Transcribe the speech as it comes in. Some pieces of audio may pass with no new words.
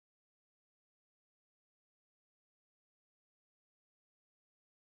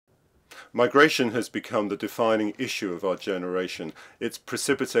Migration has become the defining issue of our generation. It's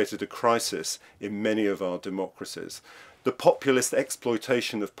precipitated a crisis in many of our democracies. The populist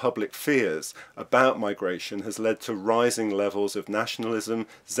exploitation of public fears about migration has led to rising levels of nationalism,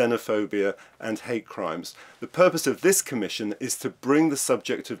 xenophobia and hate crimes. The purpose of this commission is to bring the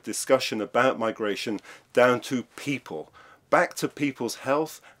subject of discussion about migration down to people, back to people's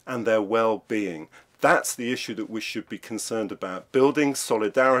health and their well-being. That's the issue that we should be concerned about, building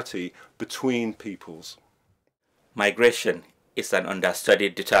solidarity between peoples. Migration is an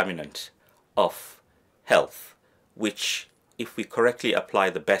understudied determinant of health, which, if we correctly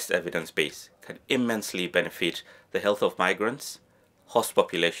apply the best evidence base, can immensely benefit the health of migrants, host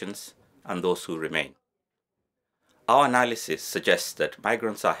populations, and those who remain. Our analysis suggests that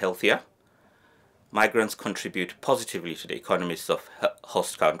migrants are healthier, migrants contribute positively to the economies of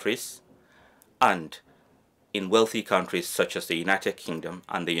host countries, and in wealthy countries such as the United Kingdom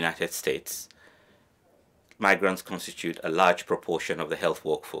and the United States, migrants constitute a large proportion of the health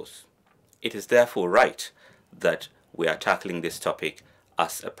workforce. It is therefore right that we are tackling this topic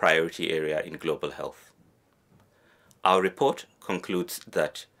as a priority area in global health. Our report concludes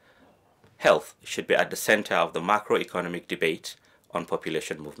that health should be at the center of the macroeconomic debate on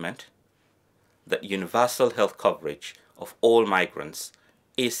population movement, that universal health coverage of all migrants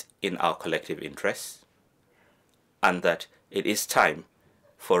is in our collective interests, and that it is time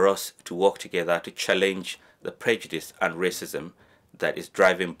for us to work together to challenge the prejudice and racism that is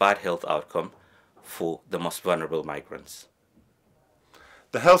driving bad health outcome for the most vulnerable migrants.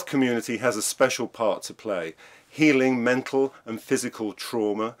 The health community has a special part to play, healing mental and physical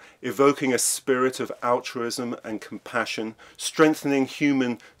trauma, evoking a spirit of altruism and compassion, strengthening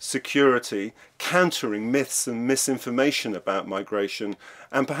human security, countering myths and misinformation about migration,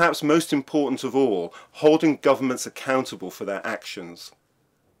 and perhaps most important of all, holding governments accountable for their actions.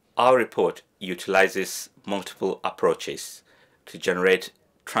 Our report utilizes multiple approaches to generate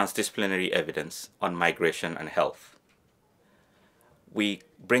transdisciplinary evidence on migration and health. We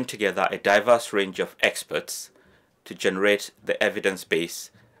bring together a diverse range of experts to generate the evidence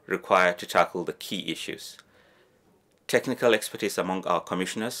base required to tackle the key issues. Technical expertise among our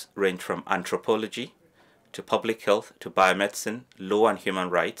commissioners range from anthropology to public health to biomedicine, law and human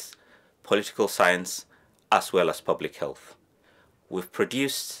rights, political science, as well as public health. We've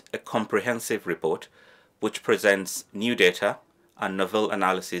produced a comprehensive report which presents new data and novel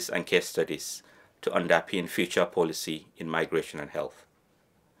analysis and case studies to underpin future policy in migration and health.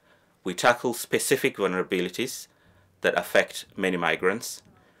 We tackle specific vulnerabilities that affect many migrants,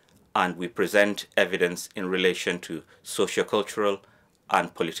 and we present evidence in relation to sociocultural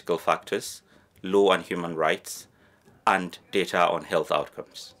and political factors, law and human rights, and data on health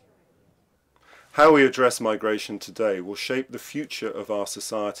outcomes. How we address migration today will shape the future of our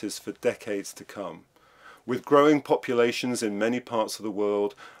societies for decades to come. With growing populations in many parts of the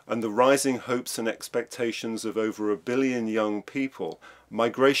world and the rising hopes and expectations of over 1 billion young people,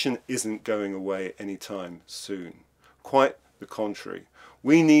 migration isn't going away anytime soon. Quite the contrary.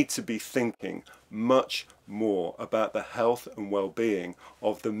 We need to be thinking much more about the health and well-being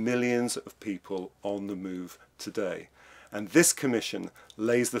of the millions of people on the move today. And this commission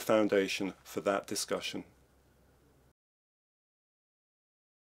lays the foundation for that discussion.